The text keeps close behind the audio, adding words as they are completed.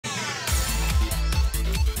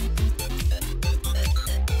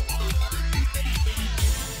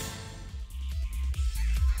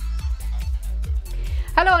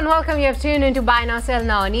Hello and welcome. You have tuned into Buy Now, Sell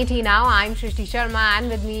Now on ET Now. I'm Shrishti Sharma and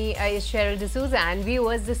with me is Cheryl D'Souza. And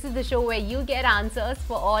viewers, this is the show where you get answers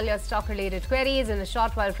for all your stock-related queries. In a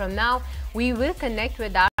short while from now, we will connect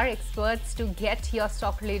with our experts to get your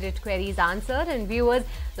stock-related queries answered. And viewers,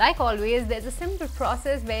 like always, there's a simple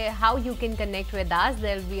process where how you can connect with us.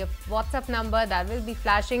 There'll be a WhatsApp number that will be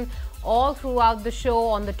flashing all throughout the show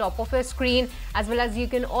on the top of your screen, as well as you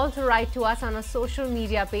can also write to us on our social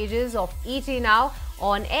media pages of ET Now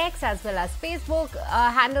on X as well as Facebook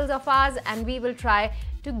handles of ours, and we will try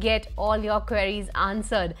to get all your queries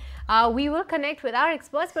answered. We will connect with our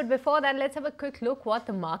experts, but before that, let's have a quick look what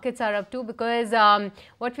the markets are up to, because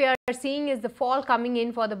what we are seeing is the fall coming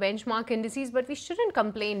in for the benchmark indices, but we shouldn't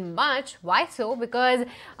complain much. Why so? Because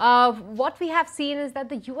what we have seen is that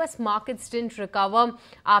the US markets didn't recover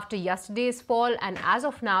after yesterday's fall, and as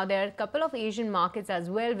of now, there are a couple of Asian markets as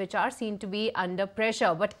well which are seen to be under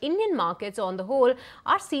pressure. But Indian markets on the whole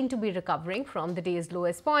are seen to be recovering from the day's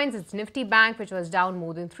lowest points. It's Nifty Bank, which was down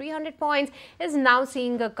more than 300 points, is now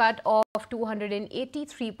seeing a cut of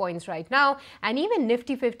 283 points right now, and even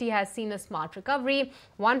Nifty 50 has seen a smart recovery.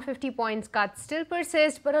 150 points cut still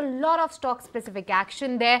persists, but a lot of stock specific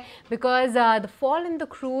action there, because the fall in the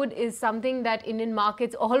crude is something that Indian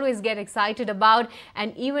markets always get excited about,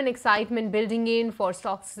 and even excitement building in for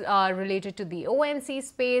stocks related to the OMC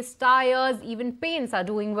space, tires, even paints are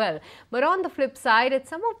doing well. But on the flip side,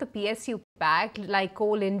 it's some of the PSU packed like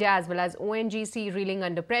Coal India as well as ONGC reeling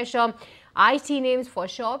under pressure. IT names for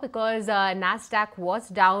sure, because Nasdaq was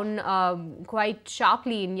down quite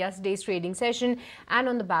sharply in yesterday's trading session, and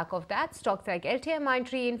on the back of that, stocks like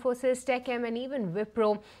LTIMindtree, Infosys, TechM and even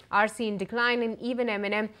Wipro are seeing decline, and even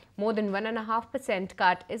M&M more than 1.5%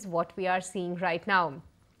 cut is what we are seeing right now.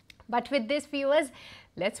 But with this, viewers,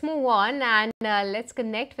 let's move on and let's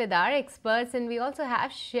connect with our experts, and we also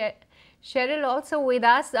have Cheryl also with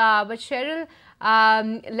us, but Cheryl,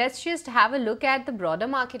 let's just have a look at the broader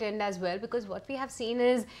market end as well, because what we have seen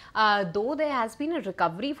is though there has been a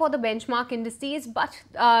recovery for the benchmark indices, but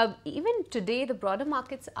even today the broader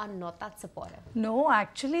markets are not that supportive. No,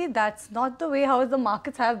 actually that's not the way how the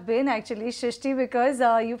markets have been actually, Shrishti, because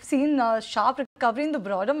you've seen sharp recovery in the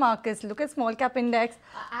broader markets. Look at small cap index.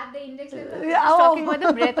 At the index level, talking about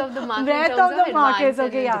the breadth of the market. Breadth of the markets,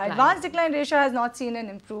 okay, yeah. Advanced decline ratio has not seen an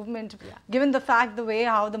improvement, given the fact the way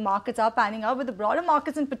how the markets are panning out. With the broader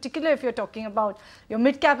markets in particular, if you're talking about your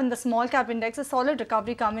mid cap and the small cap index, a solid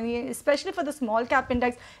recovery coming in, especially for the small cap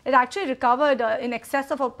index. It actually recovered in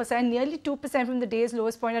excess of 1%, nearly 2% from the day's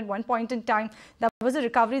lowest point at one point in time. That was a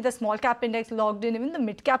recovery the small cap index logged in. Even the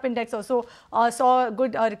mid cap index also saw a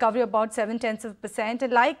good recovery, about 0.7%.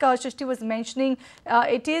 And like Shrishti was mentioning,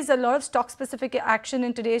 it is a lot of stock specific action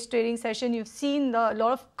in today's trading session. You've seen a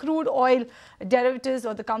lot of crude oil derivatives,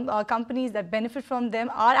 or the companies that benefit from them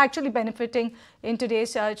are actually benefiting in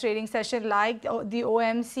today's trading session, like the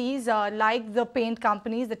OMCs, like the paint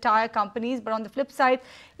companies, the tire companies. But on the flip side,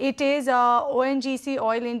 it is ONGC,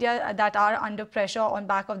 Oil India that are under pressure on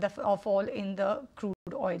back of the fall in the crude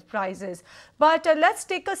oil prices. But let's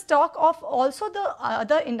take a stock of also the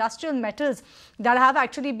other industrial metals that have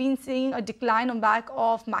actually been seeing a decline on back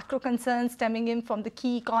of macro concerns stemming in from the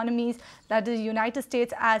key economies, that is United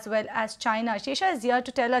States as well as China. Shesha is here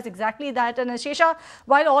to tell us exactly that. And Shesha,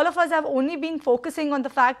 while all of us have only been focusing on the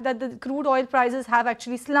fact that the crude oil prices have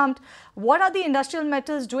actually slumped, what are the industrial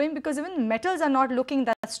metals doing? Because even metals are not looking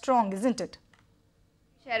that strong, isn't it?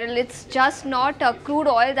 Cheryl, it's just not crude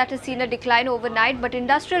oil that has seen a decline overnight, but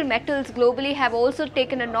industrial metals globally have also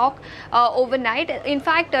taken a knock overnight. In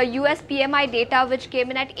fact, US PMI data, which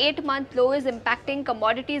came in at 8-month low, is impacting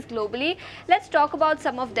commodities globally. Let's talk about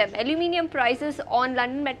some of them. Aluminium prices on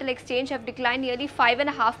London Metal Exchange have declined nearly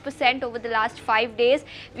 5.5% over the last 5 days.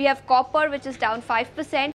 We have copper, which is down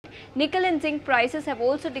 5%. Nickel and zinc prices have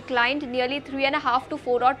also declined nearly 3.5 to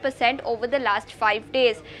 4% over the last 5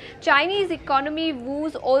 days. Chinese economy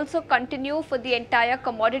woes also continue for the entire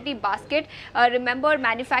commodity basket. Remember,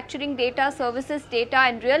 manufacturing data, services data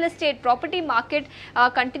and real estate property market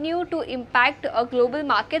continue to impact global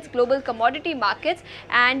markets, global commodity markets,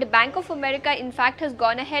 and Bank of America in fact has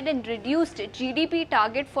gone ahead and reduced GDP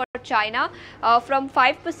target for China from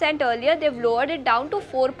 5% earlier. They've lowered it down to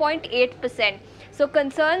 4.8%. So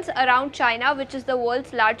concerns around China, which is the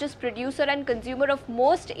world's largest producer and consumer of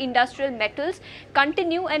most industrial metals,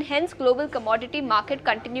 continue, and hence global commodity market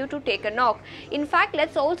continue to take a knock. In fact,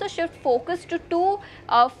 let's also shift focus to two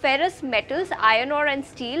ferrous metals, iron ore and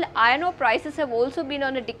steel. Iron ore prices have also been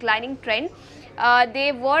on a declining trend.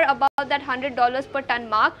 They were about that $100 per ton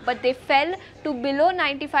mark, but they fell to below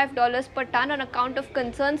 $95 per ton on account of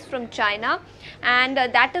concerns from China, and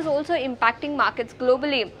that is also impacting markets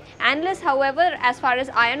globally. Analysts, however, as far as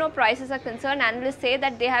iron ore prices are concerned, analysts say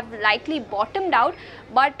that they have likely bottomed out,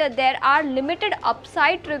 but there are limited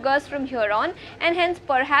upside triggers from here on, and hence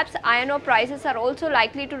perhaps iron ore prices are also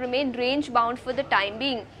likely to remain range bound for the time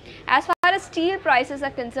being. As far as steel prices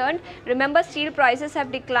are concerned, remember, steel prices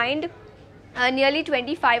have declined nearly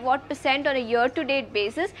 25% on a year-to-date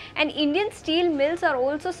basis, and Indian steel mills are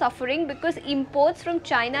also suffering because imports from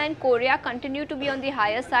China and Korea continue to be on the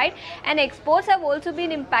higher side, and exports have also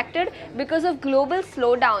been impacted because of global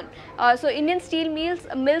slowdown. So Indian steel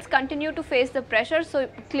mills continue to face the pressure. So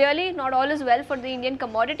clearly not all is well for the Indian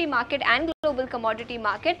commodity market and global commodity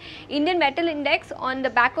market. Indian metal index on the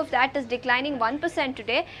back of that is declining 1%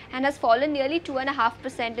 today and has fallen nearly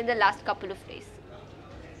 2.5% in the last couple of days.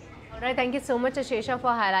 Right, thank you so much, Ashesha, for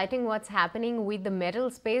highlighting what's happening with the metal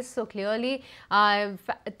space. So clearly,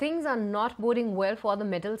 things are not boding well for the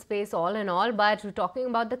metal space all in all. But we're talking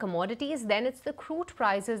about the commodities, then it's the crude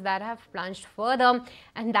prices that have plunged further.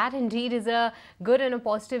 And that indeed is a good and a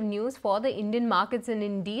positive news for the Indian markets. And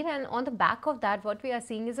indeed, and on the back of that, what we are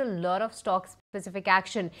seeing is a lot of stock-specific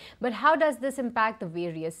action. But how does this impact the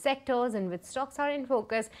various sectors and which stocks are in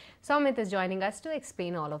focus? Soumit is joining us to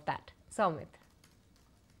explain all of that. Soumit.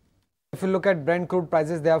 If you look at Brent crude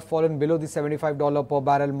prices, they have fallen below the $75 per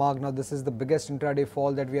barrel mark. Now, this is the biggest intraday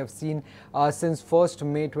fall that we have seen since 1st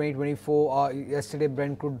May 2024. Yesterday,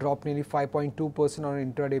 Brent crude dropped nearly 5.2% on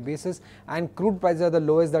an intraday basis, and crude prices are the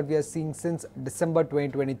lowest that we are seeing since December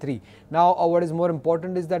 2023. Now, what is more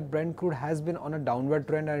important is that Brent crude has been on a downward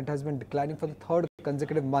trend, and it has been declining for the third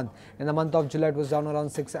consecutive month. In the month of July, it was down around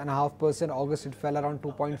 6.5%. August, it fell around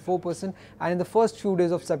 2.4%, and in the first few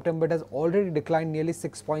days of September, it has already declined nearly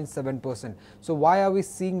 6.7%. So why are we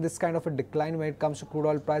seeing this kind of a decline when it comes to crude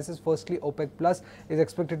oil prices? Firstly, OPEC Plus is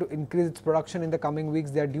expected to increase its production in the coming weeks.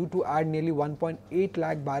 They are due to add nearly 1.8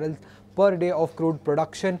 lakh barrels per day of crude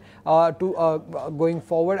production going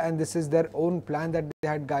forward, and this is their own plan that they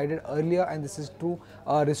had guided earlier, and this is to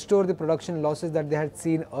restore the production losses that they had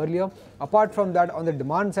seen earlier. Apart from that, on the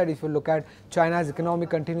demand side, if you look at China's economy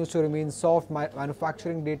continues to remain soft.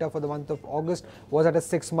 Manufacturing data for the month of August was at a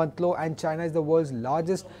 6-month low, and China is the world's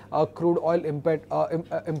largest crude oil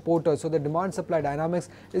importer. So the demand supply dynamics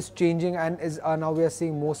is changing, and now we are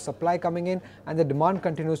seeing more supply coming in, and the demand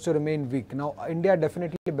continues to remain weak. Now, India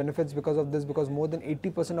definitely benefits because of this, because more than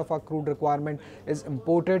 80% of our crude requirement is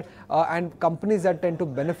imported, and companies that tend to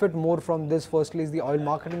benefit more from this, firstly, is the oil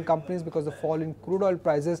marketing companies, because the fall in crude oil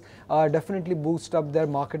prices definitely boost up their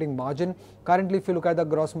marketing margin. Currently, if you look at the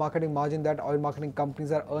gross marketing margin that oil marketing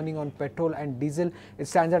companies are earning on petrol and diesel, it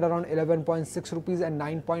stands at around 11.6 rupees and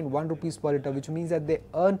 9.1 rupees per litre, which means that they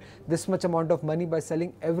earn this much amount of money by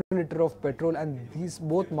selling every litre of petrol, and these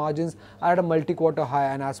both margins are at a multi-quarter high.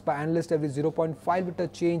 And as per analysts, every 0.5 litre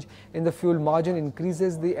change in the fuel margin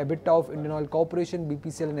increases the EBITDA of Indian Oil Corporation,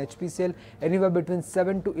 BPCL and HPCL anywhere between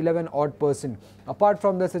 7 to 11 odd %. Apart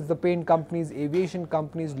from this, it's the paint companies, aviation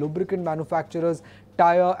companies, lubricant manufacturers,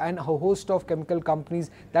 tire and a host of chemical companies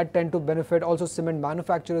that tend to benefit. Also, cement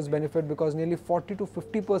manufacturers benefit because nearly 40 to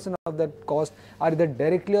 50% of that cost are either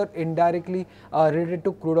directly or indirectly related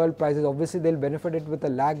to crude oil prices. Obviously, they'll benefit it with a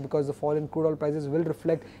lag because the fall in crude oil prices will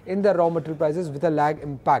reflect in the raw material prices with a lag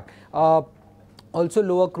impact. Also,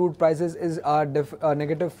 lower crude prices is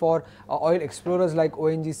negative for oil explorers like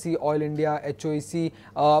ONGC, Oil India, HOEC,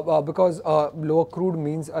 because lower crude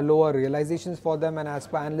means lower realizations for them. And as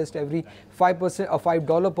per analyst, every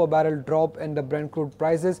 $5 per barrel drop in the Brent crude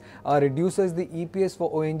prices reduces the EPS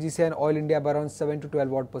for ONGC and Oil India by around 7 to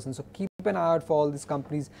 12 odd %. So keep an eye out for all these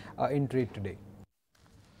companies in trade today.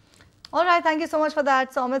 All right, thank you so much for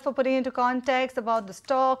that, Soumit, for putting into context about the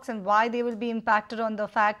stocks and why they will be impacted on the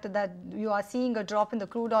fact that you are seeing a drop in the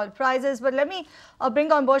crude oil prices. But let me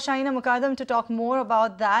bring on board Shahina Mukadam to talk more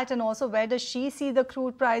about that, and also where does she see the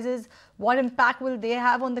crude prices, what impact will they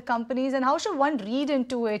have on the companies, and how should one read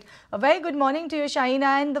into it? A very good morning to you,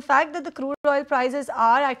 Shahina. And the fact that the crude oil prices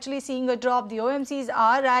are actually seeing a drop, the OMCs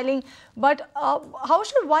are rallying, but how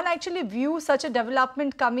should one actually view such a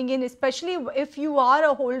development coming in, especially if you are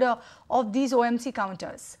a holder of these OMC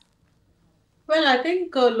counters? Well, I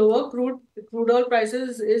think lower crude oil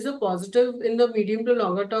prices is a positive in the medium to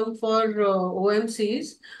longer term for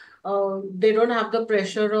OMCs. They don't have the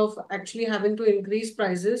pressure of actually having to increase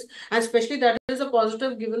prices, and especially that is a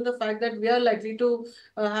positive given the fact that we are likely to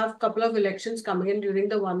have a couple of elections coming in during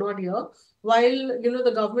the 1 odd year. while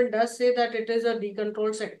the government does say that it is a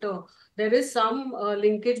decontrolled sector, there is some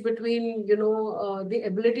linkage between the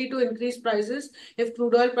ability to increase prices if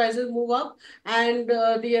crude oil prices move up, and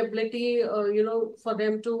the ability for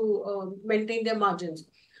them to maintain their margins.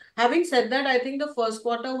 Having said that, I think the first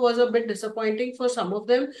quarter was a bit disappointing for some of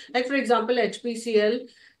them, like for example HPCL,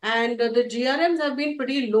 and the GRMs have been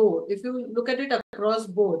pretty low if you look at it across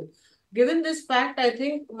board. Given this fact, I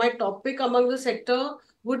think my top pick among the sector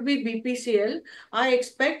would be BPCL. I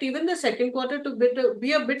expect even the second quarter to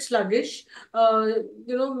be a bit sluggish.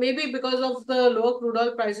 Maybe because of the lower crude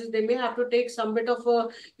oil prices, they may have to take some bit of a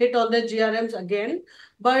hit on their GRMs again.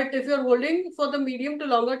 But if you're holding for the medium to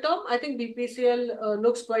longer term, I think BPCL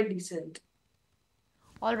looks quite decent.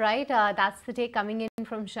 All right, that's the take coming in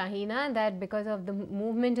from Shahina, that because of the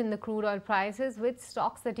movement in the crude oil prices with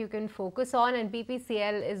stocks that you can focus on, and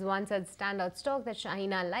BPCL is one such standout stock that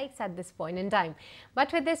Shahina likes at this point in time.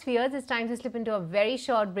 But with this fears, it's time to slip into a very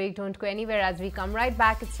short break. Don't go anywhere. As we come right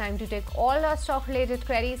back, it's time to take all our stock related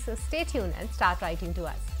queries, so stay tuned and start writing to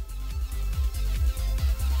us.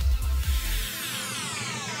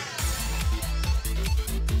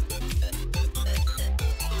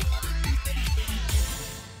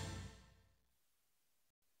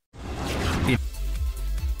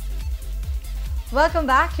 Welcome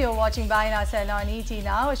back. You're watching Buy Now Sell on ET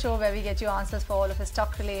Now, a show where we get you answers for all of your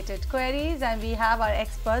stock-related queries, and we have our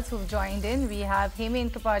experts who've joined in. We have Hemen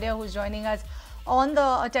Kapadia, who's joining us on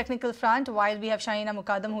the technical front, while we have Shahina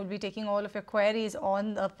Mukadam, who will be taking all of your queries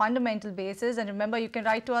on the fundamental basis. And remember, you can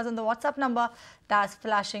write to us on the WhatsApp number that's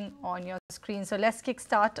flashing on your screen. So let's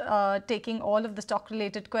kickstart taking all of the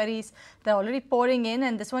stock-related queries. They're already pouring in,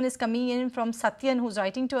 and this one is coming in from Satyan, who's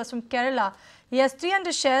writing to us from Kerala. He has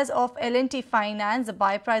 300 shares of L&T Finance. The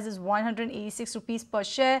buy price is 186 rupees per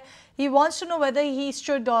share. He wants to know whether he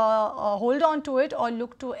should hold on to it or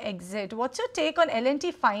look to exit. What's your take on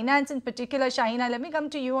L&T Finance in particular, Shahina? Let me come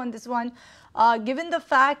to you on this one. Given the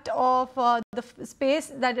fact of the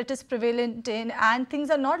space that it is prevalent in, and things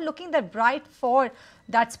are not looking that bright for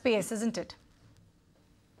that space, isn't it?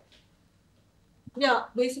 Yeah,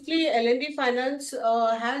 basically L&T Finance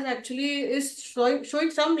is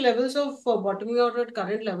showing some levels of bottoming out at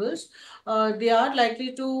current levels. They are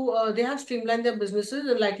likely to they have streamlined their businesses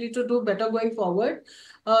and likely to do better going forward.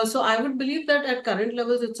 So I would believe that at current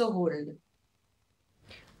levels it's a hold.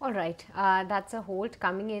 All right, that's a hold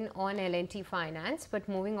coming in on L&T Finance. But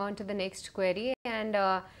moving on to the next query, and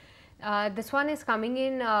this one is coming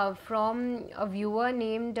in from a viewer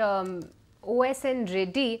named OSN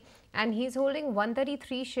Reddy, and he's holding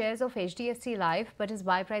 133 shares of HDFC Life, but his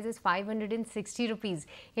buy price is 560 rupees.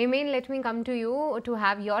 Hemen, let me come to you to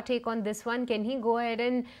have your take on this one. Can he go ahead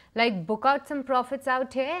and book out some profits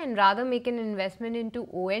out here and rather make an investment into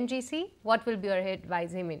ONGC? What will be your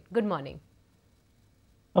advice, Hemen? Good morning.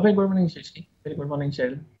 Very good morning, Shishni. Very good morning,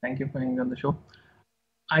 Cheryl. Thank you for being on the show.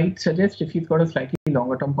 I'd suggest if he's got a slightly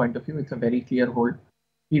longer term point of view, it's a very clear hold.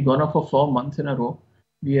 We've gone up for 4 months in a row.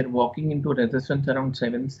 We are walking into resistance around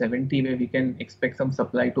 770, where we can expect some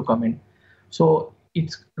supply to come in. So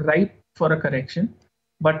it's ripe for a correction.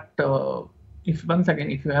 But if you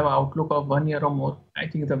have an outlook of 1 year or more, I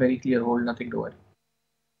think it's a very clear hold, nothing to worry.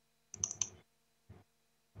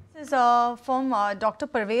 This is from Dr.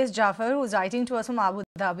 Parvez Jafar, who's writing to us from Abu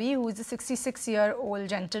Dhabi, who is a 66-year-old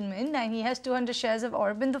gentleman, and he has 200 shares of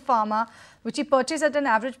Aurobindo Pharma, which he purchased at an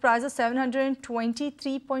average price of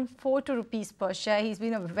 723.42 rupees per share. He's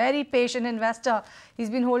been a very patient investor.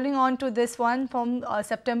 He's been holding on to this one from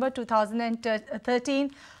September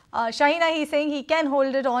 2013. Shahina, he's saying he can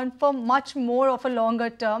hold it on for much more of a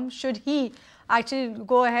longer term. Should he actually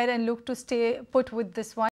go ahead and look to stay put with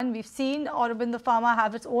this one? We've seen Aurobindo Pharma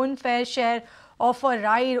have its own fair share of a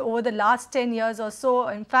ride over the last 10 years or so.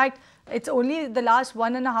 In fact, it's only the last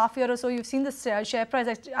 1.5 years or so you've seen the share price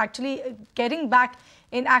actually getting back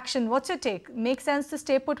in action. What's your take? Makes sense to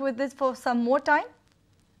stay put with this for some more time?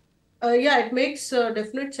 Yeah, it makes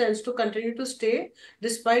definite sense to continue to stay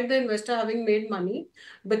despite the investor having made money,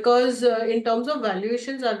 because in terms of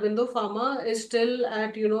valuations, Aurobindo Pharma is still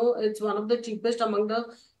at, it's one of the cheapest among the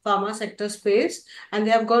pharma sector space, and they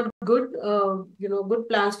have got good, good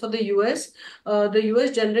plans for the US. The US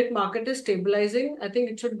generic market is stabilizing. I think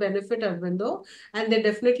it should benefit Aurobindo, and they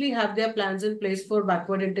definitely have their plans in place for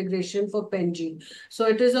backward integration for Pen-G. So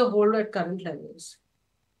it is a hold at current levels.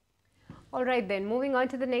 All right, then moving on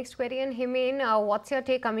to the next query. And Hemen, what's your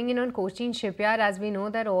take coming in on Cochin Shipyard? As we know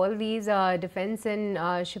that all these defense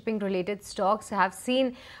and shipping related stocks have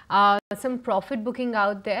seen some profit booking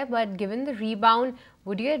out there, but given the rebound,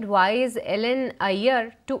 would you advise Ellen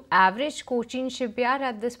Iyer to average Cochin Shipyard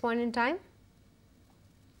at this point in time?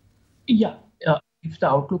 Yeah, if the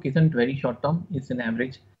outlook isn't very short term, it's an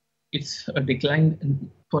average. It's a decline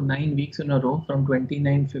for 9 weeks in a row from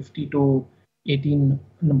 2950 to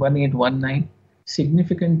 181819.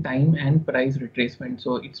 Significant time and price retracement.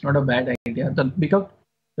 So it's not a bad idea. The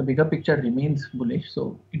bigger picture remains bullish,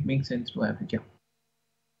 so it makes sense to average. Yeah.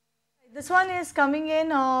 This one is coming in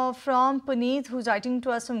from Puneet, who's writing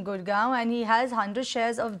to us from Gurgaon, and he has 100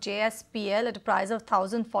 shares of JSPL at a price of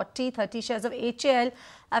 1040, 30 shares of HAL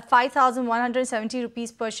at 5,170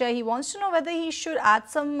 rupees per share. He wants to know whether he should add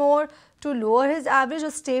some more to lower his average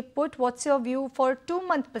or stay put. What's your view for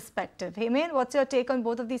 2-month perspective? Hemen, what's your take on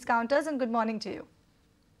both of these counters? And good morning to you.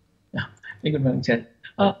 Yeah, very good morning, Chad.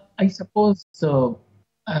 I suppose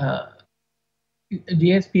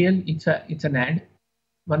JSPL, it's an ad.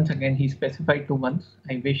 Once again, he specified 2 months.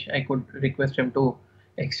 I wish I could request him to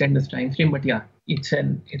extend this time frame, but yeah, it's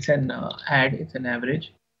an ad, it's an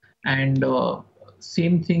average, and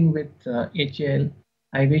same thing with HAL.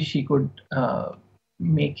 I wish he could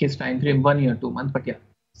make his time frame 1 year, 2 months, but yeah,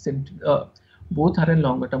 both are in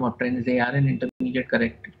longer term uptrends. They are in intermediate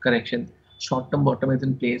correction. Short term bottom is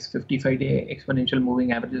in place. 55-day exponential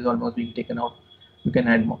moving average is almost being taken out. You can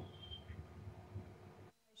add more.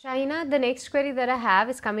 Shahina, the next query that I have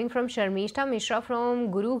is coming from Sharmishta Mishra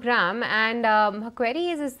from Gurugram, and her query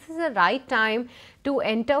is this the right time to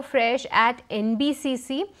enter fresh at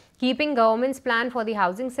NBCC, keeping government's plan for the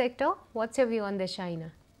housing sector? What's your view on this, Shahina?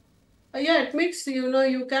 Yeah, it makes,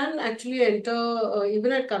 you can actually enter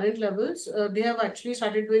even at current levels. They have actually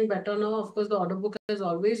started doing better now. Of course, the order book has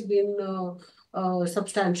always been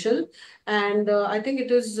substantial. And I think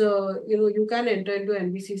it is, you can enter into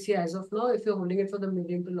NBCC as of now if you're holding it for the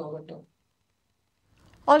medium to longer term.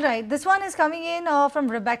 All right, this one is coming in from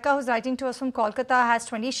Rebecca, who's writing to us from Kolkata, has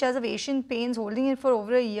 20 shares of Asian Paints, holding it for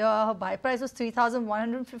over a year. Her buy price was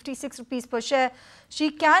 3,156 rupees per share.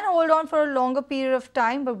 She can hold on for a longer period of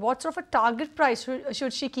time, but what sort of a target price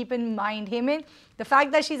should she keep in mind? Hemen, the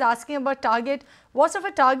fact that she's asking about target, what sort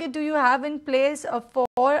of a target do you have in place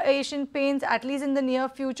for Asian Paints, at least in the near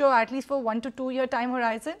future, or at least for 1 to 2 year time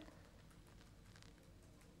horizon?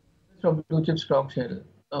 From blue chip stock share.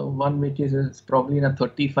 One which is probably in a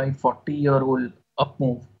 35-40-year-old up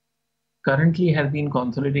move, currently has been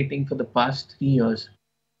consolidating for the past 3 years.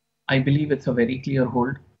 I believe it's a very clear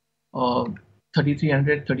hold.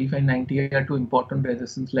 3,300, 3,590 are two important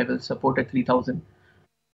resistance levels, support at 3,000.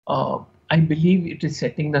 I believe it is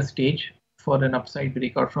setting the stage for an upside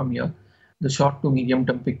breakout from here. The short to medium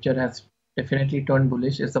term picture has definitely turned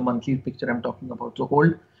bullish, as the monthly picture I'm talking about. So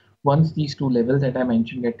hold once these two levels that I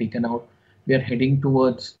mentioned get taken out. We are heading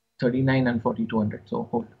towards 39 and 4,200. So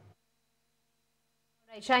hold.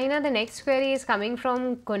 Right, Shahina, the next query is coming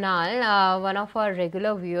from Kunal, one of our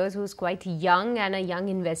regular viewers who's quite young and a young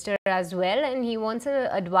investor as well. And he wants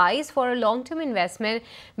advice for a long-term investment,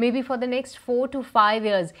 maybe for the next 4 to 5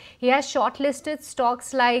 years. He has shortlisted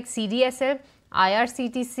stocks like CDSL,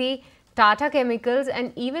 IRCTC, Tata Chemicals,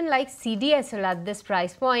 and even like CDSL at this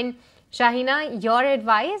price point. Shahina, your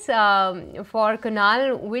advice for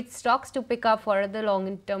Kunal, which stocks to pick up for the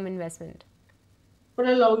long-term investment? For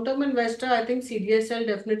a long-term investor, I think CDSL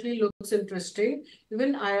definitely looks interesting.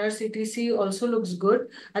 Even IRCTC also looks good.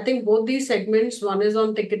 I think both these segments, one is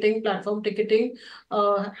on ticketing, platform ticketing,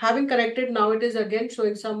 having corrected, now it is again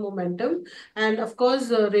showing some momentum. And of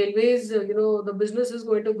course, railways, the business is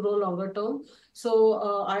going to grow longer term. So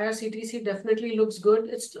IRCTC definitely looks good.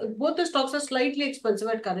 It's both the stocks are slightly expensive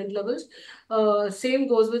at current levels. Same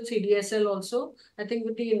goes with CDSL also. I think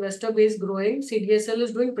with the investor base growing, CDSL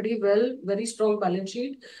is doing pretty well, very strong balance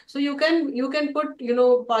sheet. So you can put,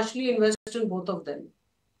 partially invest in both of them.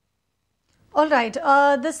 All right,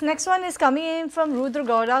 this next one is coming in from Rudra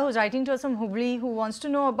Gaura, who's writing to us from Hubli, who wants to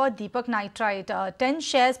know about Deepak Nitrite. 10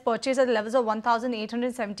 shares purchased at the levels of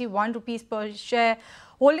 1,871 rupees per share,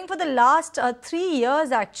 holding for the last 3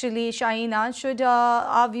 years actually. Shahina, should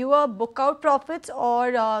our viewer book out profits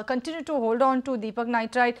or continue to hold on to Deepak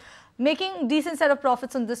Nitrite, making decent set of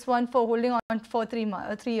profits on this one for holding on for 3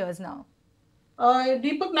 years now?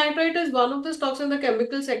 Deepak Nitrite is one of the stocks in the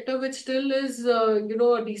chemical sector which still is,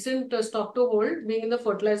 a decent stock to hold, being in the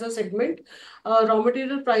fertilizer segment. Raw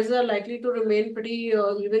material prices are likely to remain pretty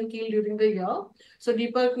even keel during the year. So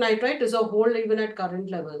Deepak Nitrite is a hold even at current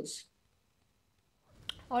levels.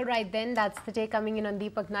 All right, then that's the take coming in on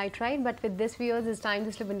Deepak Nitrite. But with this, viewers, it's time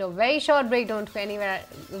to slip into a very short break. Don't go anywhere.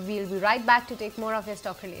 We'll be right back to take more of your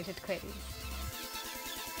stock-related queries.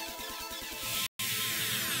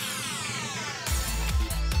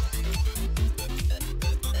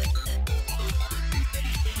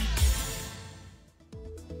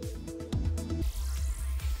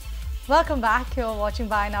 Welcome back. You're watching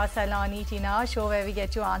Buy Now, Sell Now on ET Now, show where we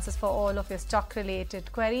get you answers for all of your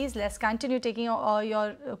stock-related queries. Let's continue taking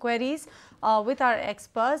your queries with our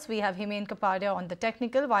experts. We have Hemen Kapadia on the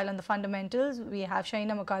technical, while on the fundamentals, we have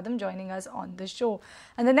Shahina Mukadam joining us on the show.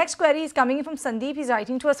 And the next query is coming in from Sandeep. He's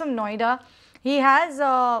writing to us from Noida. He has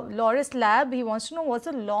Laurus Lab. He wants to know what's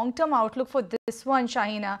the long-term outlook for this one,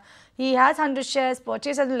 Shahina. He has 100 shares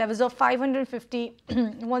purchased at the levels of 550.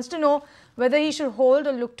 He wants to know whether he should hold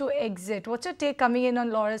or look to exit. What's your take coming in on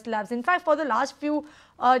Laurus Labs? In fact, for the last few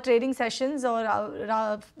trading sessions or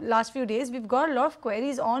last few days, we've got a lot of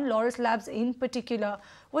queries on Laurus Labs in particular.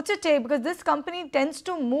 What's your take? Because this company tends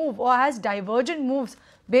to move or has divergent moves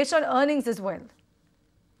based on earnings as well.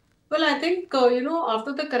 Well, I think,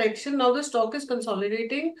 after the correction, now the stock is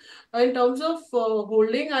consolidating. In terms of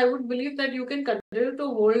holding, I would believe that you can continue to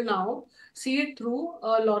hold now, see it through.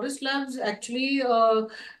 Laurus Labs, actually,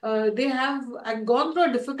 they have gone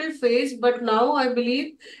through a difficult phase, but now I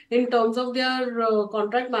believe in terms of their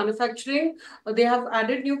contract manufacturing, they have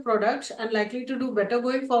added new products and likely to do better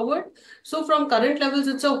going forward. So from current levels,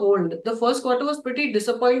 it's a hold. The first quarter was pretty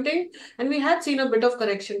disappointing and we had seen a bit of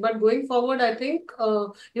correction, but going forward, I think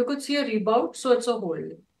you could see a rebound, so it's a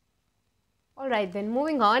hold. All right, then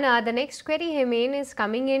moving on. The next query, Hemen, is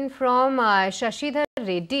coming in from Shashidhar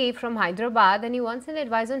Reddy from Hyderabad, and he wants an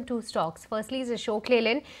advice on two stocks. Firstly is Ashok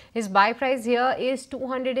Leyland. His buy price here is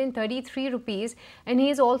 233 rupees, and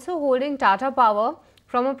he is also holding Tata Power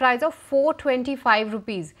from a price of 425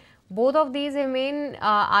 rupees. Both of these, Hemen,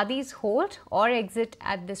 are these hold or exit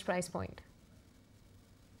at this price point?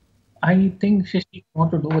 I think Shashi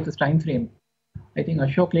more to do with his time frame. I think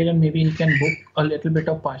Ashok Leyland, maybe he can book a little bit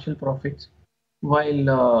of partial profits,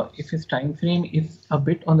 while if his time frame is a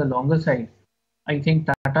bit on the longer side, I think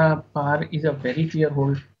Tata Power is a very clear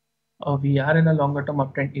hold. We are in a longer term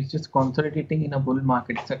uptrend. It's just consolidating in a bull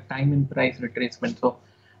market. It's a time in price retracement. So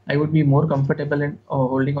I would be more comfortable in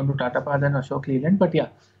holding on to Tata Power than Ashok Leyland. But yeah,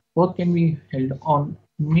 both can be held on.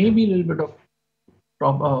 Maybe a little bit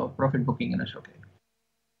of profit booking in Ashok Leyland.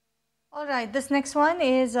 All right, this next one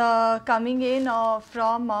is coming in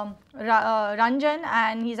from Ranjan,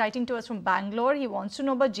 and he's writing to us from Bangalore. He wants to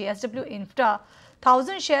know about JSW Infra.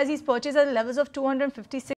 1,000 shares he's purchased at levels of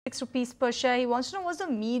 256 rupees per share. He wants to know what's the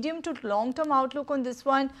medium to long-term outlook on this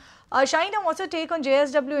one. Shahina, what's your take on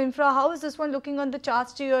JSW Infra? How is this one looking on the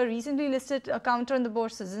charts to your recently listed counter on the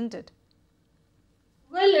bourse, isn't it?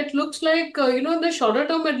 Well, it looks like, in the shorter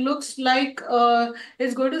term, it looks like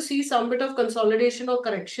it's going to see some bit of consolidation or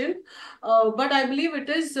correction. But I believe it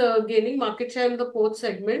is gaining market share in the port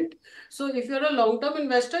segment. So if you're a long-term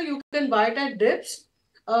investor, you can buy it at dips.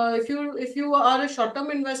 If you are a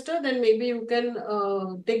short-term investor, then maybe you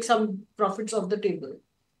can take some profits off the table.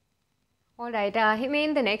 All right,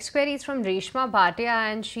 Hemen, the next query is from Reshma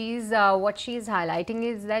Bhatia, and she's what she's highlighting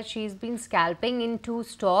is that she's been scalping in two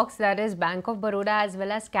stocks, that is Bank of Baroda as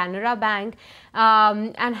well as Canara Bank,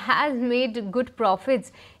 and has made good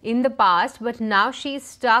profits in the past, but now she's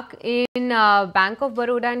stuck in Bank of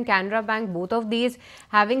Baroda and Canara Bank, both of these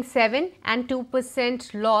having 7% and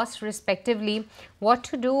 2% loss respectively. What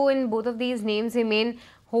to do in both of these names, Hemen?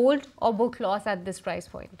 Hold or book loss at this price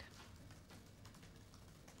point?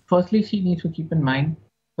 Firstly, she needs to keep in mind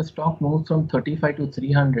the stock moves from 35 to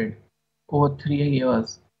 300 over 3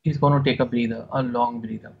 years is going to take a breather, a long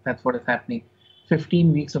breather. That's what is happening.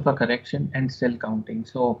 15 weeks of a correction and still counting.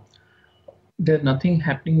 So there's nothing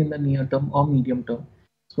happening in the near term or medium term.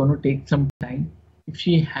 It's going to take some time. If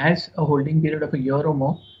she has a holding period of a year or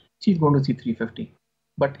more, she's going to see 350.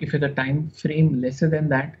 But if it's a time frame lesser than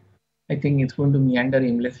that, I think it's going to meander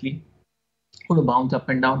aimlessly. To bounce up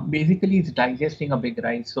and down. Basically, it's digesting a big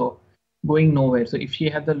rise, so going nowhere. So if she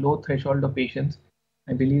has a low threshold of patience,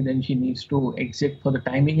 I believe then she needs to exit for the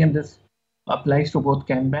timing, and this applies to both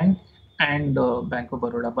Can Bank and Bank of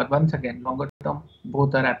Baroda. But once again, longer term,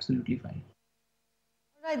 both are absolutely fine.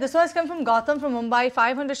 All right, this one has come from Gautam from Mumbai.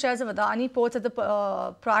 500 shares of Adani Ports at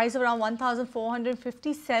the price of around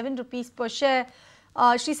 1,457 rupees per share.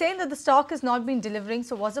 She's saying that the stock has not been delivering.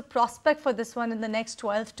 So what's the prospect for this one in the next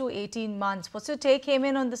 12 to 18 months? What's your take,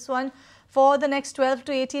 Hemen, on this one for the next 12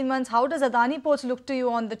 to 18 months? How does Adani Ports look to you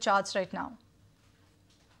on the charts right now?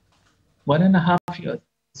 1.5 years.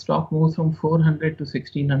 Stock moves from 400 to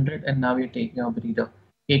 1600, and now we're taking a breather.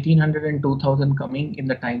 1800 and 2000 coming in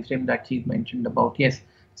the time frame that she's mentioned about. Yes,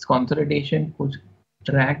 it's consolidation could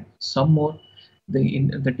drag some more.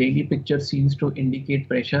 The daily picture seems to indicate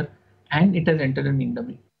pressure, and it has entered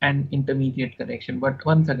an intermediate correction. But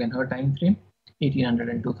once again, her time frame, 1800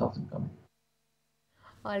 and 2000 coming.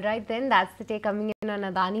 All right, then that's the take coming in on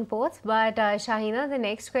Adani Ports. But Shahina, the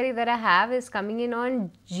next query that I have is coming in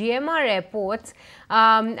on GMR Airports.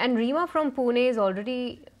 And Rima from Pune is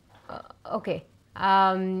already okay.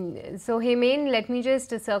 So Hemen, let me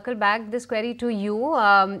just circle back this query to you.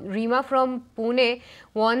 Rima from Pune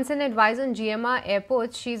wants an advice on GMR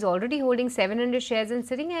Airports. She's already holding 700 shares and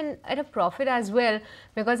sitting at a profit as well,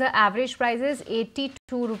 because her average price is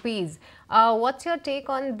 82 rupees. What's your take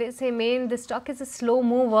on this, Hemen? The stock is a slow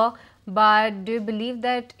mover, but do you believe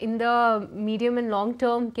that in the medium and long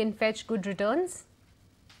term can fetch good returns?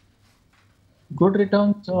 Good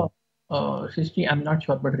returns, Srishti, I'm not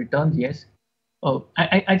sure, but returns, yes.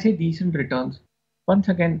 I'd say decent returns. Once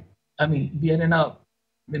again, I mean, we are in a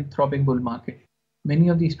throbbing bull market. Many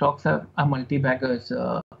of these stocks are multi-baggers,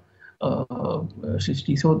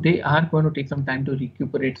 Srishti, so they are going to take some time to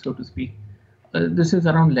recuperate, so to speak. This is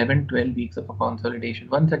around 11-12 weeks of a consolidation.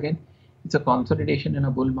 Once again, it's a consolidation in a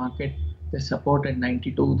bull market. The support at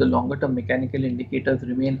 92, the longer term mechanical indicators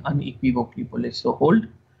remain unequivocally bullish. So hold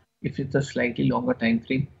if it's a slightly longer time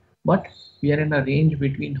frame. But we are in a range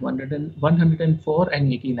between 104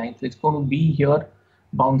 and 89. So it's going to be here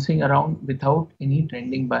bouncing around without any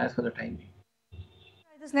trending bias for the time being.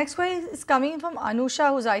 This next query is coming from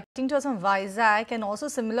Anusha, who's writing to us from Vizag, and also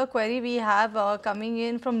similar query we have coming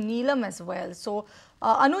in from Neelam as well. So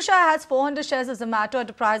Anusha has 400 shares of Zomato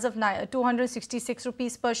at a price of 266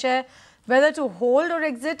 rupees per share, whether to hold or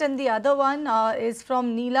exit. And the other one is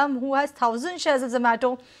from Neelam, who has 1000 shares of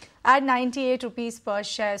Zomato at 98 rupees per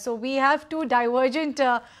share. So we have two divergent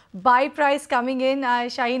buy price coming in.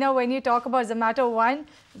 Shahina, when you talk about Zomato one,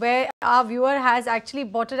 where our viewer has actually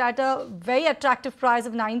bought it at a very attractive price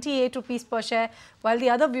of 98 rupees per share, while the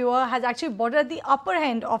other viewer has actually bought it at the upper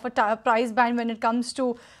end of a price band when it comes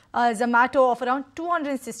to Zomato of around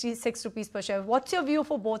 266 rupees per share. What's your view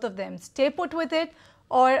for both of them? Stay put with it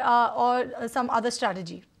or some other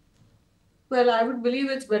strategy? Well, I would believe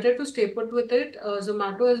it's better to stay put with it.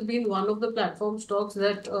 Zomato has been one of the platform stocks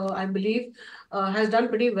that I believe has done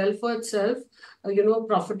pretty well for itself.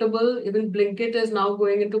 Profitable. Even Blinkit is now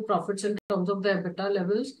going into profits in terms of the EBITDA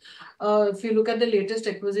levels. If you look at the latest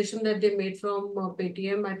acquisition that they made from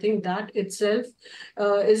Paytm, I think that itself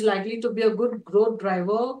is likely to be a good growth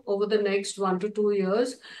driver over the next 1 to 2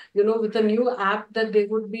 years. With a new app that they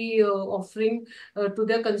would be offering to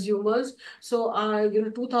their consumers. So,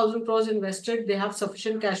 2,000 crores invested, they have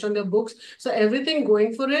sufficient cash on their books. So everything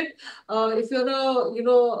going for it. If you're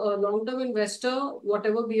a long-term investor,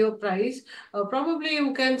 whatever be your price, probably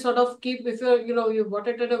you can sort of keep, if you bought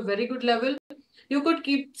it at a very good level, you could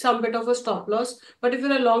keep some bit of a stop loss. But if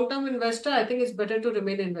you're a long-term investor, I think it's better to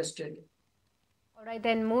remain invested. All right,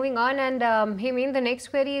 then moving on, and Hemen, the next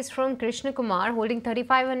query is from Krishna Kumar, holding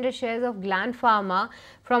 3,500 shares of Gland Pharma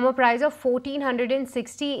from a price of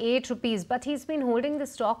 1,468 rupees. But he's been holding the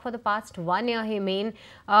stock for the past 1 year, Hemen.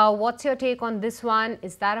 What's your take on this one?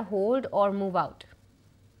 Is that a hold or move out?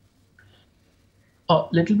 A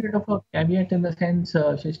little bit of a caveat in the sense,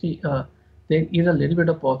 Srishti, there is a little bit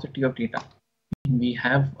of paucity of data. We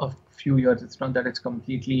have a few years. It's not that it's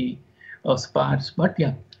completely sparse, but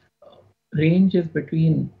yeah. Range is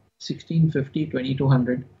between 1650,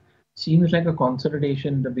 2200. Seems like a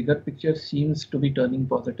consolidation. The bigger picture seems to be turning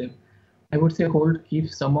positive. I would say hold, keep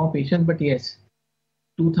some more patience, but yes,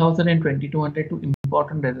 2000 and 2200 to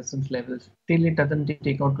important resistance levels. Till it doesn't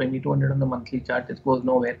take out 2200 on the monthly chart, it goes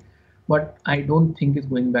nowhere. But I don't think it's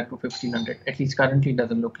going back to 1500. At least currently it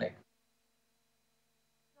doesn't look like.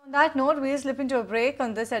 On that note, we'll slip into a break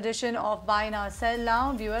on this edition of Buy Now, Sell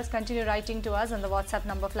Now. Viewers, continue writing to us on the WhatsApp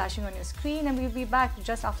number flashing on your screen, and we'll be back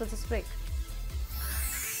just after this break.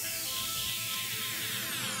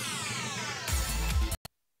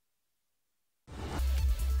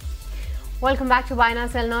 Welcome back to Buy Now,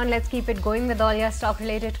 Sell Now, and let's keep it going with all your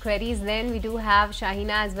stock-related queries. Then we do have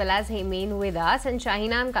Shahina as well as Hemen with us. And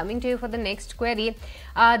Shahina, I'm coming to you for the next query.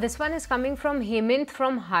 This one is coming from Hemant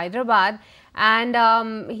from Hyderabad,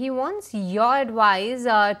 and he wants your advice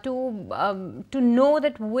to know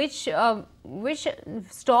that which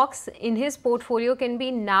stocks in his portfolio can be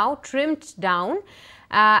now trimmed down,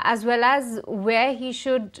 as well as where he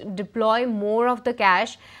should deploy more of the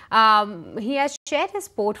cash. He has shared his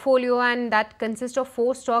portfolio, and that consists of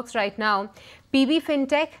 4 stocks right now: PB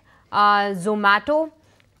Fintech, Zomato,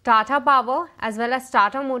 Tata Power, as well as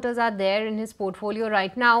Tata Motors are there in his portfolio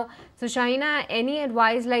right now. So Shahina, any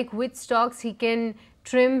advice like which stocks he can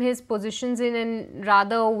trim his positions in, and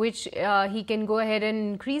rather which he can go ahead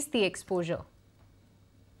and increase the exposure?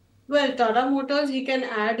 Well, Tata Motors he can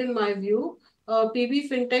add, in my view. PB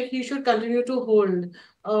Fintech, he should continue to hold.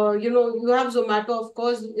 You have Zomato, of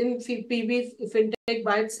course, in PB Fintech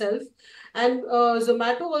by itself. And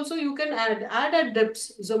Zomato also you can add at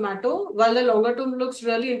dips Zomato, while the longer term looks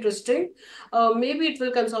really interesting. Maybe it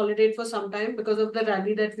will consolidate for some time because of the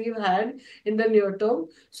rally that we've had in the near term.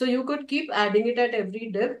 So you could keep adding it at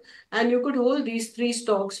every dip, and you could hold these three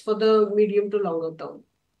stocks for the medium to longer term.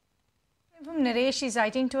 From Naresh, he's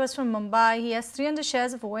writing to us from Mumbai. He has 300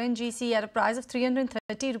 shares of ONGC at a price of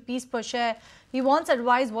 330 rupees per share. He wants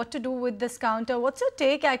advice what to do with this counter. What's your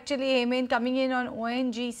take actually, Hemen, coming in on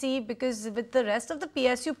ONGC? Because with the rest of the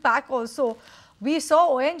PSU pack also, we saw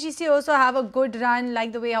ONGC also have a good run,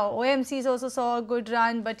 like the way our OMCs also saw a good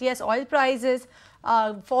run. But yes, oil prices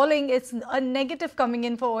falling, it's a negative coming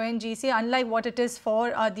in for ONGC, unlike what it is for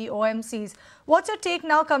the OMCs. What's your take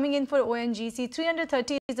now coming in for ONGC?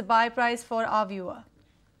 330 is the buy price for our viewer.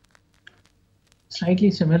 Slightly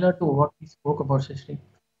similar to what we spoke about, Shashri.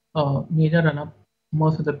 Major run-up,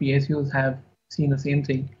 most of the PSUs have seen the same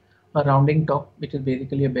thing, a rounding top, which is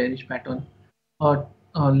basically a bearish pattern,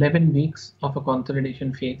 11 weeks of a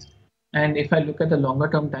consolidation phase. And if I look at the longer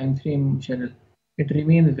term time frame, Cheryl, it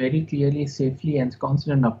remains very clearly, safely ensconced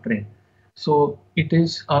in an uptrend. So it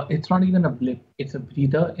is, it's not even a blip, it's a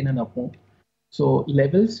breather in an up move. So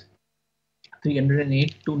levels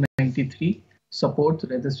 308 to 93, support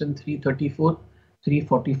resistance 334,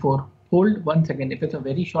 344. Hold once again. If it's a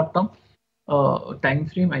very short term time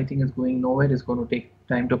frame, I think it's going nowhere. It's going to take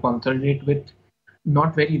time to consolidate with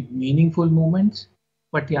not very meaningful movements.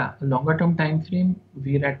 But yeah, longer term time frame,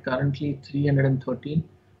 we're at currently 313.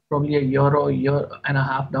 Probably a year or year and a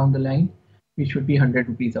half down the line, we should be 100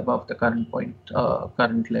 rupees above the current point,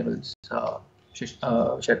 current levels.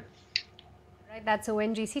 Right, that's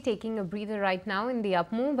ONGC taking a breather right now in the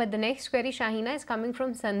up move. But the next query, Shahina, is coming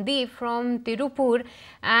from Sandeep from Tirupur,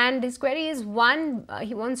 and his query is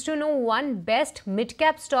he wants to know one best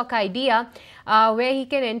mid-cap stock idea where he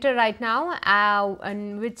can enter right now,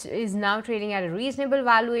 and which is now trading at a reasonable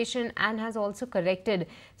valuation and has also corrected.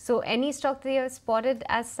 So any stock that you have spotted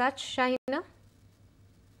as such, Shahina?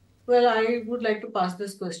 Well, I would like to pass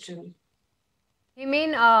this question.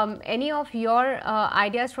 Hemen, any of your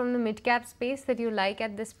ideas from the mid-cap space that you like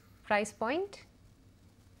at this price point?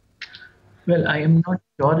 Well, I am not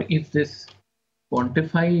sure if this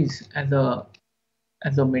quantifies as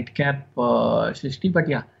a mid-cap Shishti, but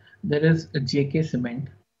yeah, there is a JK Cement.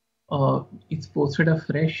 It's posted a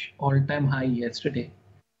fresh all-time high yesterday.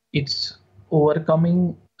 It's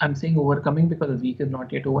overcoming, I'm saying overcoming because the week is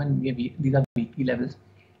not yet over and these are weekly levels.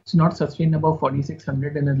 It's not sustained above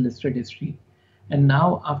 4,600 in its listed history. And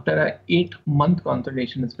now after an 8-month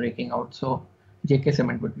consolidation is breaking out. So JK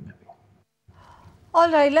Cement would be my pick. All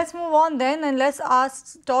right, let's move on then and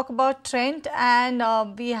let's talk about Trent. And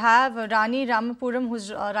we have Rani Ramapuram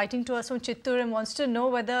who's writing to us from Chittoor and wants to know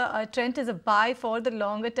whether Trent is a buy for the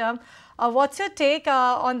longer term. What's your take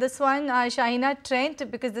on this one, Shahina?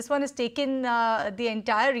 Trent, because this one has taken the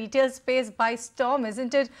entire retail space by storm,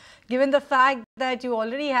 isn't it? Given the fact that you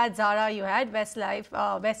already had Zara, you had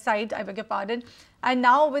Westside, I beg your pardon, and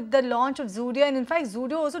now with the launch of Zudio, and in fact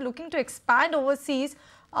Zudio also looking to expand overseas.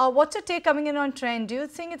 What's your take coming in on Trent? Do you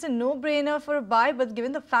think it's a no-brainer for a buy? But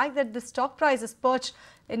given the fact that the stock price is perched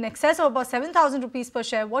in excess of about 7,000 rupees per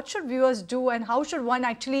share, what should viewers do and how should one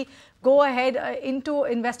actually go ahead into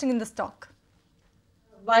investing in the stock?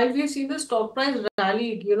 While we've seen the stock price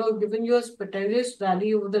rally, given your spontaneous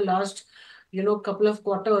rally over the last couple of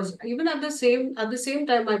quarters, even at the same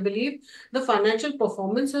time, I believe the financial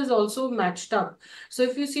performance has also matched up. So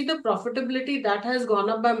if you see the profitability, that has gone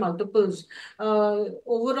up by multiples.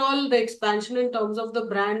 Overall, the expansion in terms of the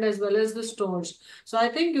brand as well as the stores. So I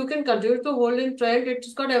think you can continue to hold in Trend.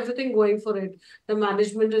 It's got everything going for it. The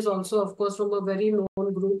management is also, of course, from a very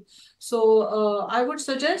known group. So I would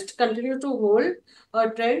suggest continue to hold a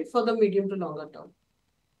Trend for the medium to longer term.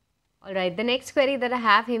 All right, the next query that I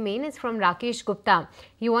have, Hemen, is from Rakesh Gupta.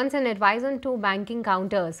 He wants an advice on two banking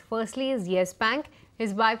counters. Firstly is Yes Bank.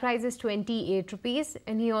 His buy price is 28 rupees,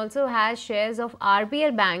 and he also has shares of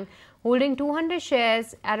RBL Bank holding 200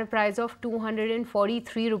 shares at a price of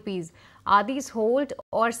 243 rupees. Are these hold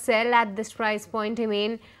or sell at this price point,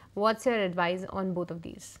 Hemen? What's your advice on both of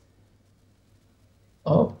these?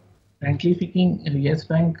 Frankly speaking, Yes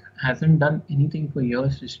Bank hasn't done anything for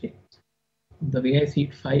years this day. The way I see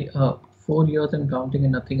it, 4 years and counting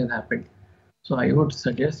and nothing has happened. So I would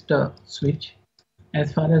suggest a switch.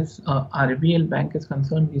 As far as RBL Bank is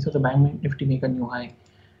concerned, these are the bank nifty make a new high.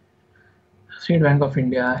 State Bank of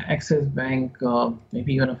India, Axis Bank,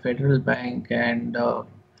 maybe even a Federal Bank, and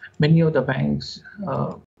many of the banks,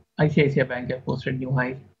 ICICI Bank have posted new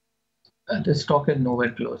highs. the stock is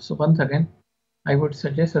nowhere close. So once again, I would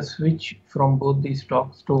suggest a switch from both these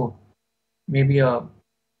stocks to maybe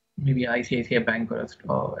ICICI Bank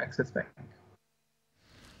or Axis Bank.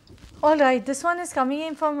 All right, this one is coming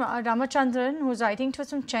in from Ramachandran, who's writing to us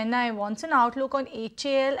from Chennai. Wants an outlook on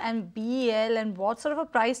HAL and BEL and what sort of a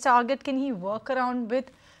price target can he work around with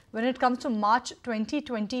when it comes to March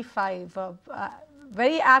 2025.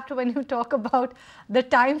 Very apt when you talk about the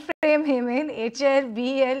time frame, Hemen, HAL,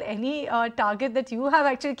 BEL, any target that you have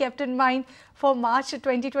actually kept in mind for March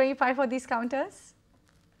 2025 for these counters?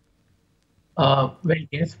 Well,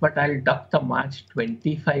 yes, but I'll duck the March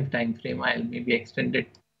 25 time frame. I'll maybe extend it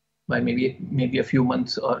by maybe a few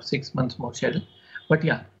months or 6 months more, Cheryl. But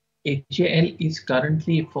yeah, HAL is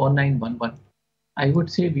currently 4911. I would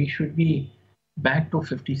say we should be back to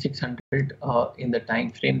 5600 in the time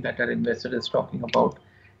frame that our investor is talking about.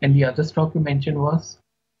 And the other stock you mentioned was?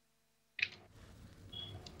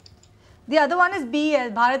 The other one is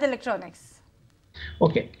BEL, Bharat Electronics.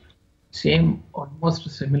 Okay, same, almost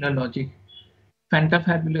similar logic.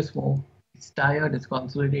 Fantabulous move. It's tired, it's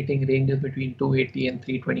consolidating, ranges between 280 and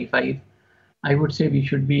 325. I would say we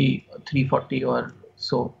should be 340 or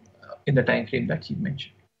so in the time frame that you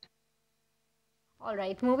mentioned. All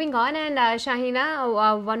right, moving on, and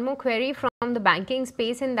Shahina, one more query from the banking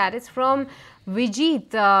space, and that is from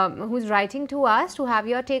Vijit, who's writing to us to have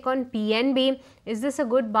your take on PNB. Is this a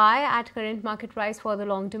good buy at current market price for the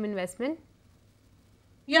long-term investment?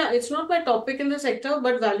 Yeah, it's not my topic in the sector,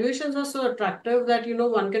 but valuations are so attractive that,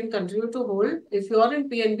 one can continue to hold if you are in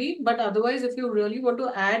PNB. But otherwise, if you really want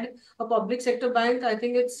to add a public sector bank, I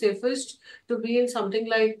think it's safest to be in something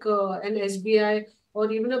like an SBI or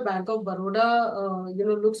even a Bank of Baroda,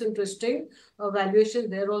 looks interesting. Valuation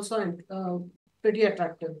there also pretty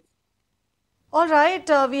attractive. All right,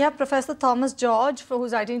 we have Professor Thomas George,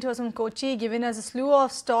 who's writing to us from Kochi, giving us a slew of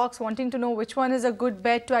stocks, wanting to know which one is a good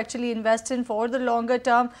bet to actually invest in for the longer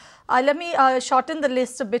term. Let me shorten the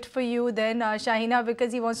list a bit for you then, Shahina,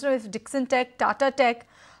 because he wants to know if Dixon Tech, Tata Tech,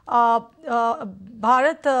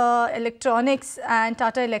 Bharat Electronics and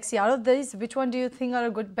Tata Elxsi, out of these, which one do you think are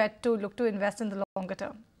a good bet to look to invest in the longer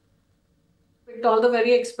term? Picked all the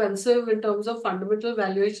very expensive in terms of fundamental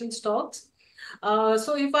valuation stocks.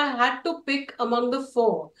 So if I had to pick among the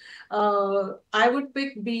four, I would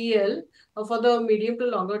pick BEL for the medium to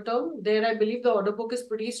longer term. There, I believe the order book is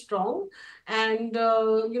pretty strong. And,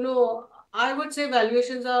 I would say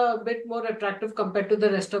valuations are a bit more attractive compared to the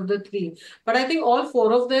rest of the three. But I think all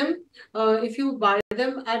four of them, if you buy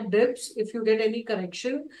them at dips, if you get any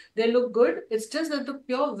correction, they look good. It's just that the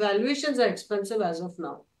pure valuations are expensive as of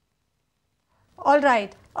now. All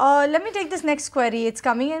right. Let me take this next query. It's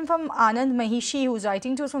coming in from Anand Mahishi, who's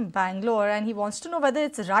writing to us from Bangalore, and he wants to know whether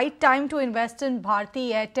it's the right time to invest in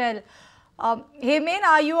Bharti Airtel. Hemen,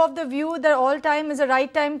 are you of the view that all time is the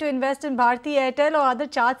right time to invest in Bharti Airtel, or are the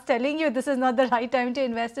charts telling you this is not the right time to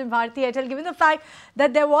invest in Bharti Airtel, given the fact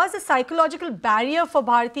that there was a psychological barrier for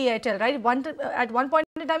Bharti Airtel, right? At one point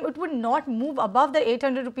in time, it would not move above the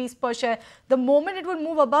 800 rupees per share. The moment it would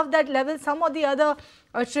move above that level, some of the other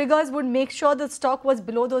triggers would make sure the stock was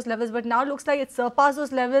below those levels. But now it looks like it surpassed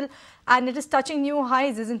those levels and it is touching new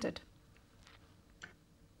highs, isn't it?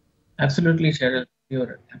 Absolutely, Cheryl.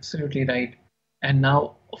 You're absolutely right. And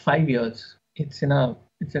now 5 years, it's been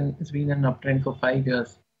an uptrend for 5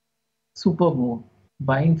 years. Super move.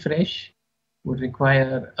 Buying fresh would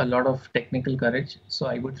require a lot of technical courage. So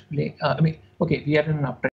I would we are in an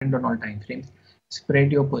uptrend on all time frames.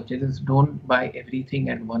 Spread your purchases. Don't buy everything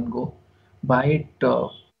at one go. Buy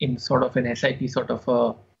it in sort of an SIP sort of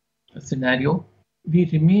a scenario. We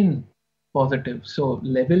remain positive. So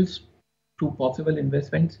levels to possible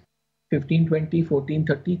investments: 1520,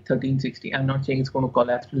 1430, 1360. I'm not saying it's going to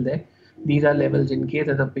collapse till there. These are levels in case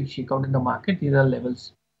there's a big shakeout in the market. These are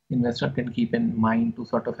levels investor can keep in mind to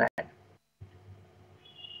sort of add.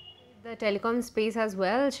 The telecom space as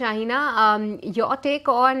well. Shahina, your take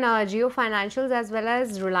on Jio Financials as well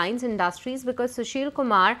as Reliance Industries, because Sushil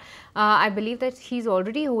Kumar, I believe that he's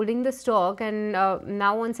already holding the stock and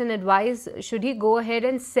now wants an advice. Should he go ahead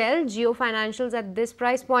and sell Jio Financials at this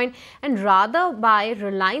price point and rather buy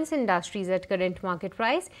Reliance Industries at current market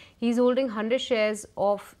price? He's holding 100 shares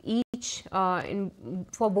of each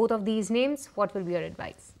for both of these names. What will be your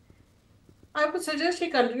advice? I would suggest he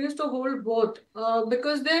continues to hold both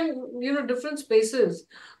because then, different spaces.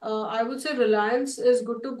 I would say Reliance is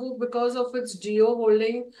good to go because of its Jio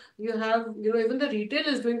holding. You have, even the retail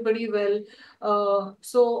is doing pretty well.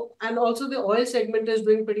 And also the oil segment is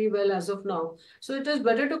doing pretty well as of now. So it is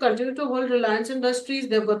better to continue to hold Reliance Industries.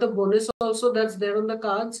 They've got the bonus also that's there on the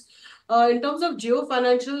cards. In terms of Jio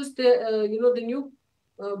Financials, the new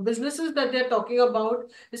businesses that they're talking about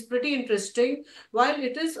is pretty interesting. While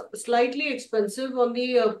it is slightly expensive on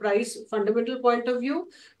the price fundamental point of view,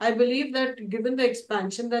 I believe that given the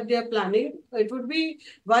expansion that they are planning, it would be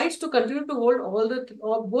wise to continue to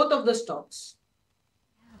hold both of the stocks.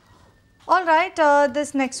 All right,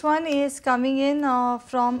 this next one is coming in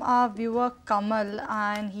from our viewer Kamal,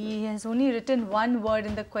 and he has only written one word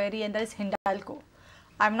in the query, and that is Hindalco.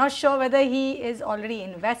 I'm not sure whether he is already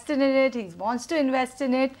invested in it, he wants to invest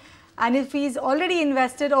in it, and if he's already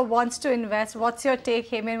invested or wants to invest, what's your take,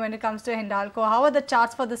 Hemen, when it comes to Hindalco? How are the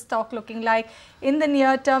charts for the stock looking like in the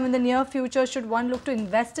near term, in the near future? Should one look to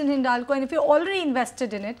invest in Hindalco? And if you're already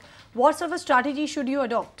invested in it, what sort of a strategy should you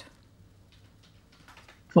adopt?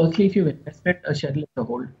 Firstly, if you've invested, a share is a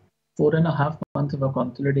hold. 4.5 months of a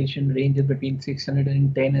consolidation ranges between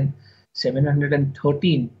 610 and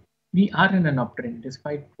 713. We are in an uptrend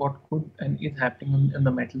despite what could and is happening in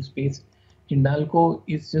the metal space. Hindalco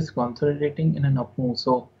is just consolidating in an up move.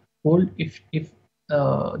 So hold if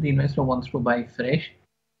the investor wants to buy fresh.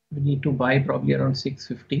 We need to buy probably around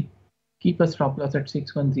 650. Keep a stop loss at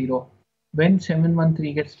 610. When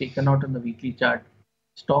 713 gets taken out on the weekly chart,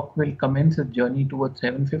 stock will commence a journey towards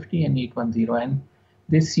 750 and 810, and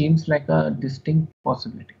this seems like a distinct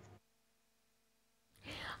possibility.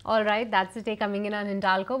 All right, that's the take coming in on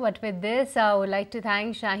Hindalco. But with this, I would like to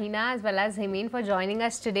thank Shahina as well as Hemen for joining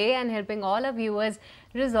us today and helping all our viewers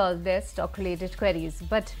resolve their stock-related queries.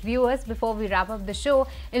 But viewers, before we wrap up the show,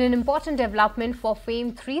 in an important development for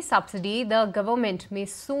FAME 3 subsidy, the government may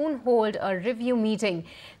soon hold a review meeting.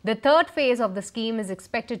 The third phase of the scheme is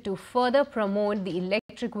expected to further promote the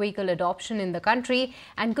electric vehicle adoption in the country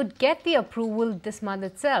and could get the approval this month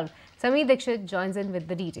itself. Sameer Dixit joins in with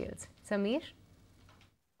the details. Sameer?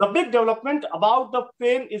 The big development about the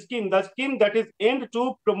FAME scheme, the scheme that is aimed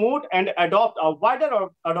to promote and adopt a wider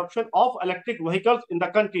adoption of electric vehicles in the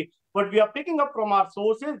country. But we are picking up from our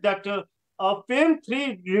sources that a FAME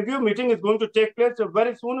 3 review meeting is going to take place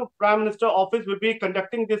very soon. Prime Minister Office will be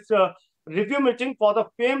conducting this review meeting for the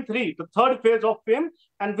FAME 3, the third phase of FAME.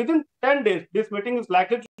 And within 10 days, this meeting is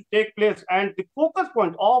likely to take place. And the focus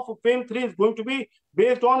point of FAME 3 is going to be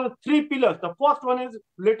based on 3 pillars. The first one is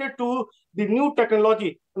related to the new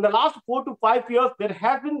technology. In the last 4 to 5 years, there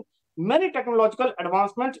has been many technological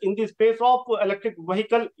advancements in the space of electric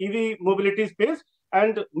vehicle, EV mobility space,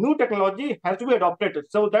 and new technology has to be adopted.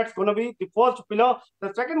 So that's going to be the first pillar.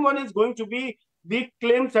 The second one is going to be the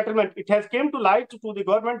claim settlement. It has came to light to the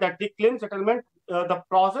government that the claim settlement, the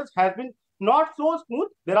process has been not so smooth.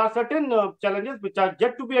 There are certain challenges which are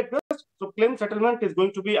yet to be addressed. So claim settlement is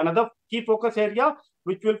going to be another key focus area,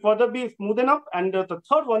 which will further be smoothened up. And the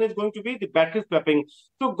third one is going to be the battery swapping.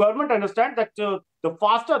 So government understands that the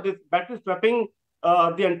faster this battery swapping,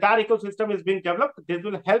 the entire ecosystem is being developed, this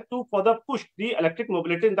will help to further push the electric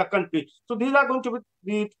mobility in the country. So these are going to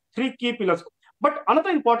be the 3 key pillars. But another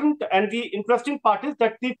important and the interesting part is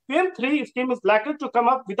that the FAME 3 scheme is likely to come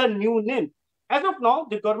up with a new name. As of now,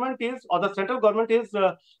 the government is, or the central government is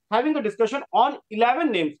having a discussion on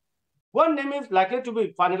 11 names. One name is likely to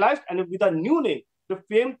be finalized, and with a new name, the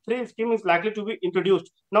FAME 3 scheme is likely to be introduced.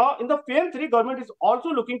 Now, in the FAME 3, government is also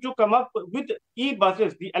looking to come up with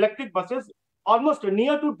e-buses, the electric buses. Almost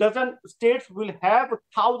near to dozen states will have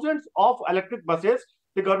thousands of electric buses.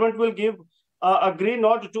 The government will give a green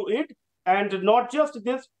nod to it. And not just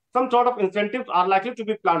this, some sort of incentives are likely to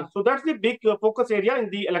be planned. So that's the big focus area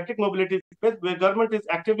in the electric mobility space, where government is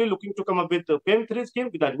actively looking to come up with the FAME 3 scheme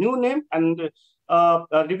with a new name, and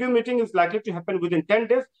a review meeting is likely to happen within 10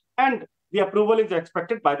 days, and the approval is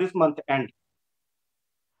expected by this month end.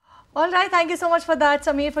 All right, thank you so much for that,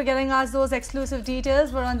 Sameer, for getting us those exclusive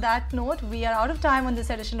details. But on that note, we are out of time on this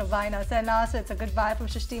edition of Buy Now Sell Now. So it's a goodbye from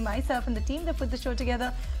Shrishti, myself, and the team that put the show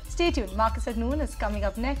together. Stay tuned. Markets at Noon is coming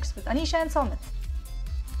up next with Anisha and Somit.